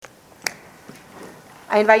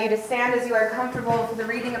I invite you to stand as you are comfortable for the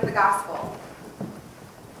reading of the gospel.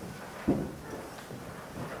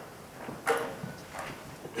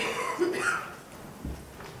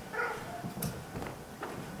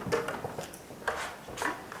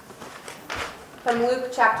 From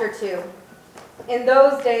Luke chapter 2. In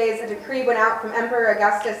those days, a decree went out from Emperor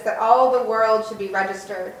Augustus that all the world should be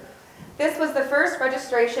registered. This was the first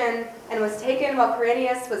registration and was taken while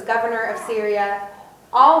Quirinius was governor of Syria.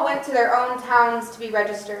 All went to their own towns to be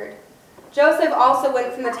registered. Joseph also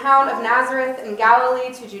went from the town of Nazareth in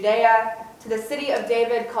Galilee to Judea, to the city of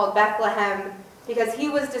David called Bethlehem, because he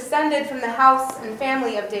was descended from the house and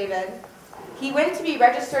family of David. He went to be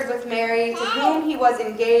registered with Mary, to whom he was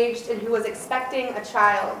engaged and who was expecting a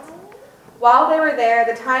child. While they were there,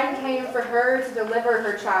 the time came for her to deliver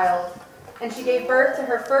her child, and she gave birth to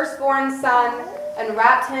her firstborn son and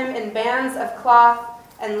wrapped him in bands of cloth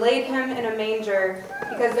and laid him in a manger,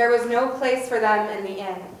 because there was no place for them in the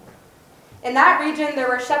inn. In that region there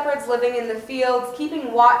were shepherds living in the fields,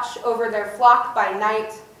 keeping watch over their flock by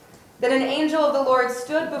night. Then an angel of the Lord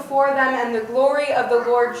stood before them, and the glory of the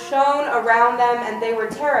Lord shone around them, and they were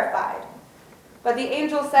terrified. But the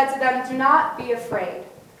angel said to them, "Do not be afraid.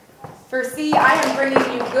 For see, I am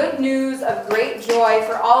bringing you good news of great joy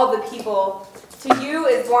for all the people. To you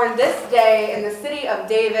is born this day in the city of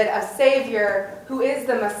David a Savior, who is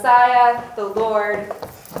the Messiah, the Lord.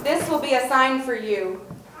 This will be a sign for you.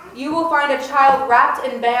 You will find a child wrapped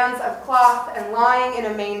in bands of cloth and lying in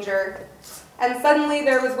a manger." And suddenly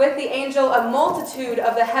there was with the angel a multitude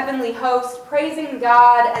of the heavenly host, praising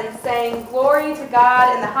God and saying, "Glory to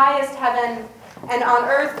God in the highest heaven, and on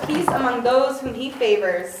earth peace among those whom he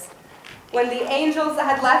favors." When the angels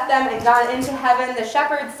had left them and gone into heaven, the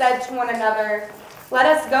shepherds said to one another, "Let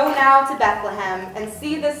us go now to Bethlehem and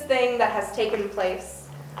see this thing that has taken place,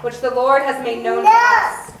 which the Lord has made known to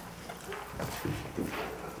us."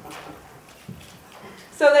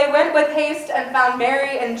 So they went with haste and found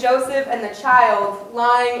Mary and Joseph and the child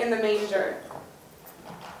lying in the manger.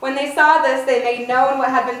 When they saw this, they made known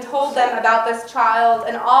what had been told them about this child,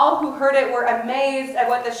 and all who heard it were amazed at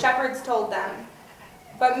what the shepherds told them.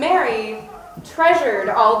 But Mary treasured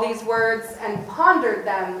all these words and pondered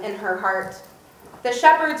them in her heart. The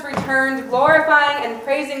shepherds returned, glorifying and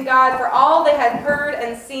praising God for all they had heard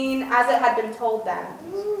and seen as it had been told them.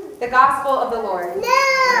 The Gospel of the Lord.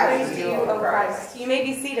 Praise to you, O Christ. You may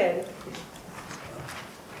be seated.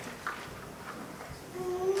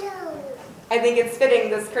 I think it's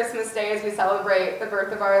fitting this Christmas Day as we celebrate the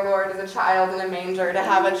birth of our Lord as a child in a manger to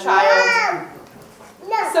have a child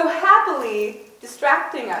so happily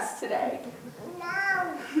distracting us today.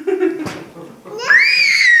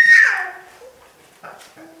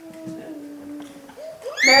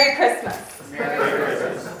 Merry Christmas. Merry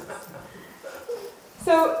Christmas.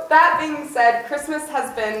 So that being said, Christmas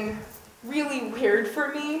has been really weird for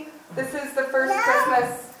me. This is the first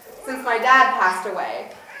Christmas since my dad passed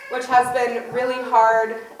away, which has been really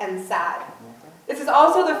hard and sad. This is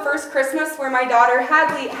also the first Christmas where my daughter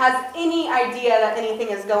Hadley has any idea that anything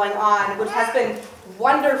is going on, which has been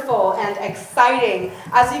wonderful and exciting.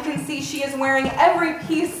 As you can see, she is wearing every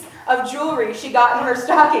piece of jewelry she got in her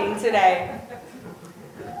stocking today.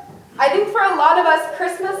 I think for a lot of us,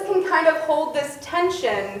 Christmas can kind of hold this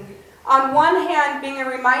tension. On one hand, being a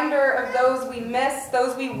reminder of those we miss,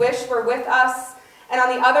 those we wish were with us, and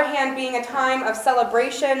on the other hand, being a time of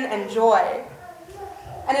celebration and joy.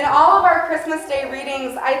 And in all of our Christmas Day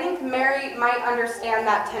readings, I think Mary might understand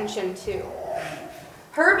that tension too.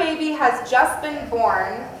 Her baby has just been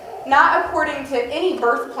born, not according to any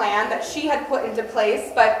birth plan that she had put into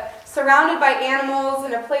place, but surrounded by animals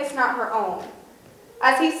in a place not her own.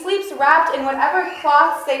 As he sleeps wrapped in whatever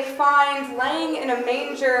cloths they find, laying in a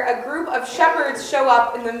manger, a group of shepherds show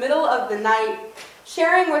up in the middle of the night,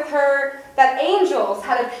 sharing with her that angels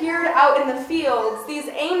had appeared out in the fields. These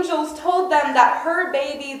angels told them that her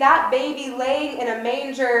baby, that baby laying in a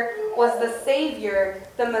manger, was the Savior,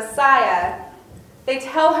 the Messiah. They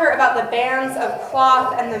tell her about the bands of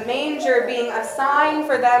cloth and the manger being a sign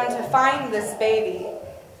for them to find this baby.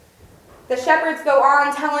 The shepherds go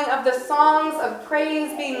on telling of the songs of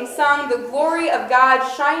praise being sung, the glory of God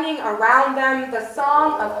shining around them, the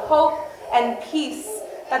song of hope and peace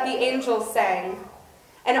that the angels sang.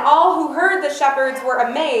 And all who heard the shepherds were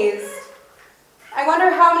amazed. I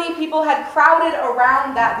wonder how many people had crowded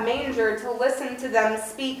around that manger to listen to them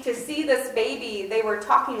speak, to see this baby they were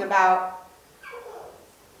talking about.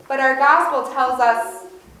 But our gospel tells us,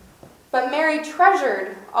 but Mary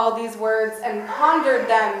treasured all these words and pondered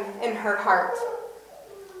them in her heart.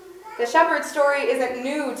 The shepherd story isn't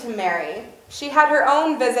new to Mary. She had her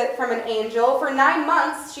own visit from an angel. For 9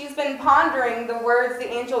 months, she's been pondering the words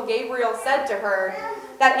the angel Gabriel said to her.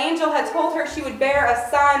 That angel had told her she would bear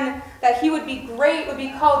a son, that he would be great, would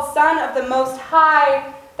be called Son of the Most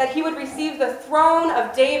High, that he would receive the throne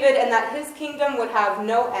of David, and that his kingdom would have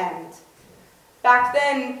no end. Back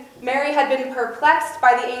then, Mary had been perplexed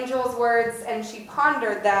by the angel's words, and she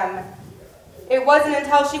pondered them. It wasn't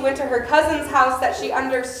until she went to her cousin's house that she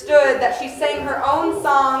understood, that she sang her own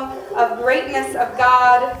song of greatness of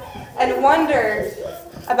God and wondered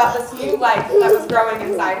about this new life that was growing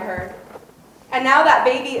inside her. And now that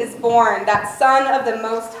baby is born, that Son of the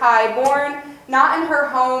Most High, born not in her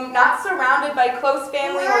home, not surrounded by close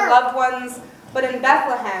family or loved ones, but in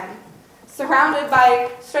Bethlehem, surrounded by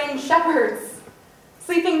strange shepherds,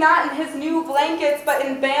 sleeping not in his new blankets, but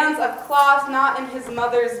in bands of cloth, not in his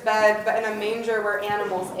mother's bed, but in a manger where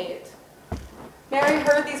animals ate. Mary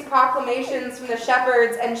heard these proclamations from the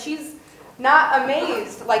shepherds, and she's not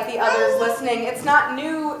amazed like the others listening. It's not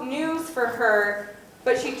new news for her,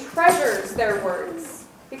 but she treasures their words,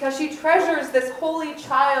 because she treasures this holy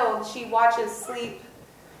child she watches sleep.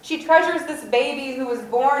 She treasures this baby who was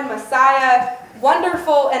born Messiah,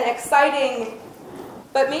 wonderful and exciting.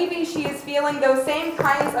 But maybe she is feeling those same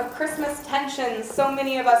kinds of Christmas tensions so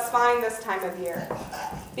many of us find this time of year.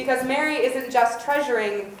 Because Mary isn't just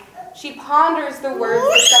treasuring, she ponders the words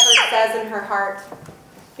the shepherd says in her heart.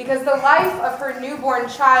 Because the life of her newborn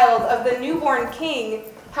child, of the newborn king,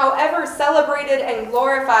 however celebrated and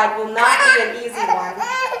glorified, will not be an easy one.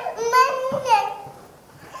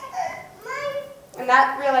 And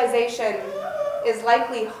that realization is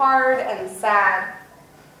likely hard and sad.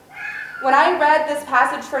 When I read this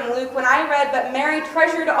passage from Luke, when I read, "But Mary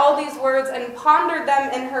treasured all these words and pondered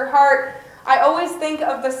them in her heart," I always think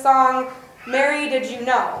of the song, "Mary, Did You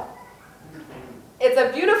Know?" It's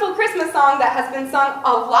a beautiful Christmas song that has been sung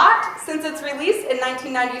a lot since its release in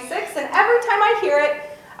 1996, and every time I hear it,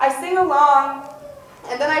 I sing along,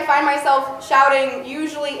 and then I find myself shouting,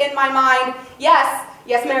 usually in my mind, yes,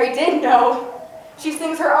 Mary did know. She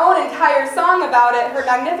sings her own entire song about it, her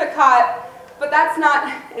Magnificat, but that's not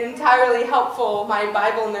entirely helpful, my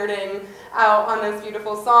Bible nerding out on this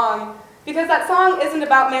beautiful song, because that song isn't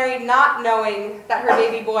about Mary not knowing that her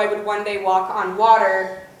baby boy would one day walk on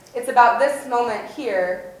water. It's about this moment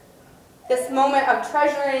here, this moment of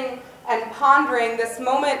treasuring and pondering, this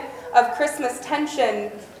moment of Christmas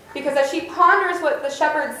tension, because as she ponders what the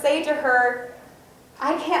shepherds say to her,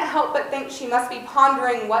 I can't help but think she must be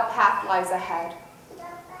pondering what path lies ahead.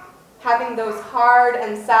 Having those hard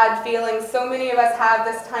and sad feelings so many of us have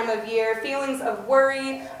this time of year, feelings of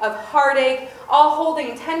worry, of heartache, all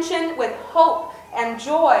holding tension with hope and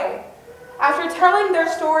joy. After telling their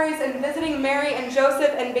stories and visiting Mary and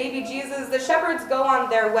Joseph and baby Jesus, the shepherds go on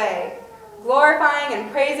their way, glorifying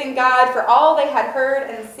and praising God for all they had heard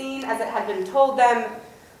and seen as it had been told them.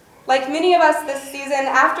 Like many of us this season,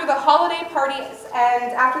 after the holiday parties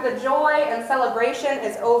and after the joy and celebration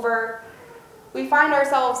is over, we find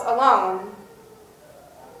ourselves alone,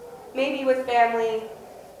 maybe with family,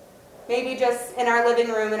 maybe just in our living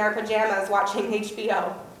room in our pajamas watching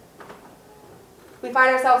HBO. We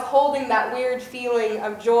find ourselves holding that weird feeling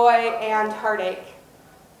of joy and heartache.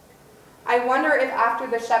 I wonder if after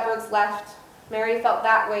the shepherds left, Mary felt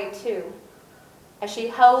that way too, as she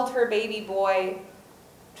held her baby boy,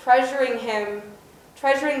 treasuring him,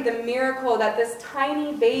 treasuring the miracle that this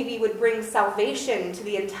tiny baby would bring salvation to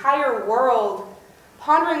the entire world,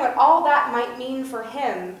 pondering what all that might mean for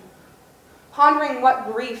him, pondering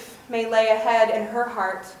what grief may lay ahead in her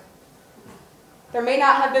heart. There may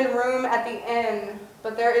not have been room at the inn,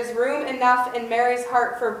 but there is room enough in Mary's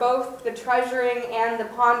heart for both the treasuring and the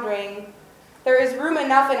pondering. There is room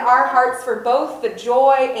enough in our hearts for both the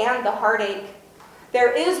joy and the heartache.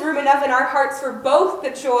 There is room enough in our hearts for both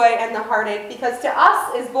the joy and the heartache, because to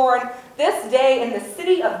us is born this day in the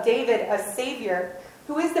city of David a Savior,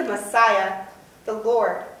 who is the Messiah, the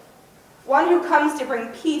Lord. One who comes to bring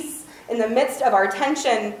peace in the midst of our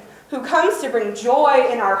tension, who comes to bring joy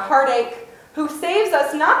in our heartache, who saves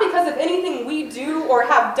us not because of anything we do or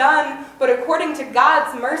have done, but according to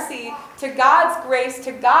God's mercy, to God's grace,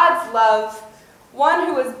 to God's love. One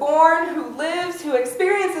who is born, who lives, who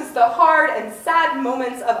experiences the hard and sad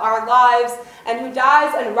moments of our lives, and who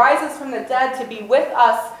dies and rises from the dead to be with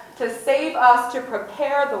us, to save us, to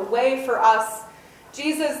prepare the way for us.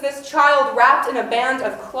 Jesus, this child wrapped in a band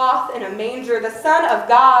of cloth in a manger, the Son of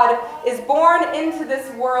God, is born into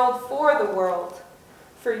this world for the world,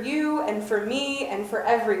 for you and for me and for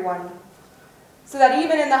everyone. So that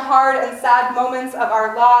even in the hard and sad moments of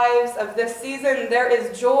our lives of this season, there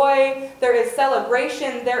is joy, there is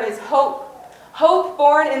celebration, there is hope. Hope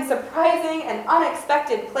born in surprising and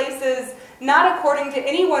unexpected places, not according to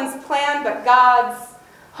anyone's plan but God's.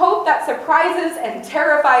 Hope that surprises and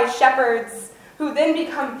terrifies shepherds, who then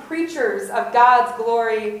become preachers of God's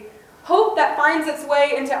glory. Hope that finds its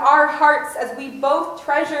way into our hearts as we both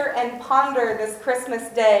treasure and ponder this Christmas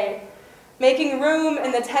day, making room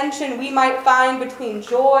in the tension we might find between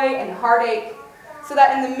joy and heartache, so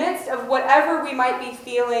that in the midst of whatever we might be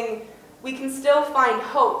feeling, we can still find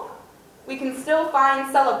hope. We can still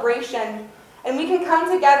find celebration, and we can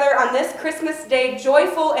come together on this Christmas day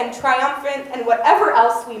joyful and triumphant and whatever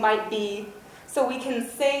else we might be, so we can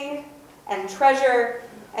sing and treasure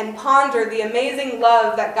and ponder the amazing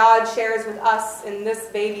love that God shares with us in this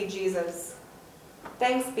baby Jesus.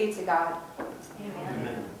 Thanks be to God.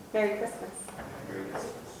 Amen. Merry Christmas. Merry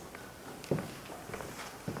Christmas.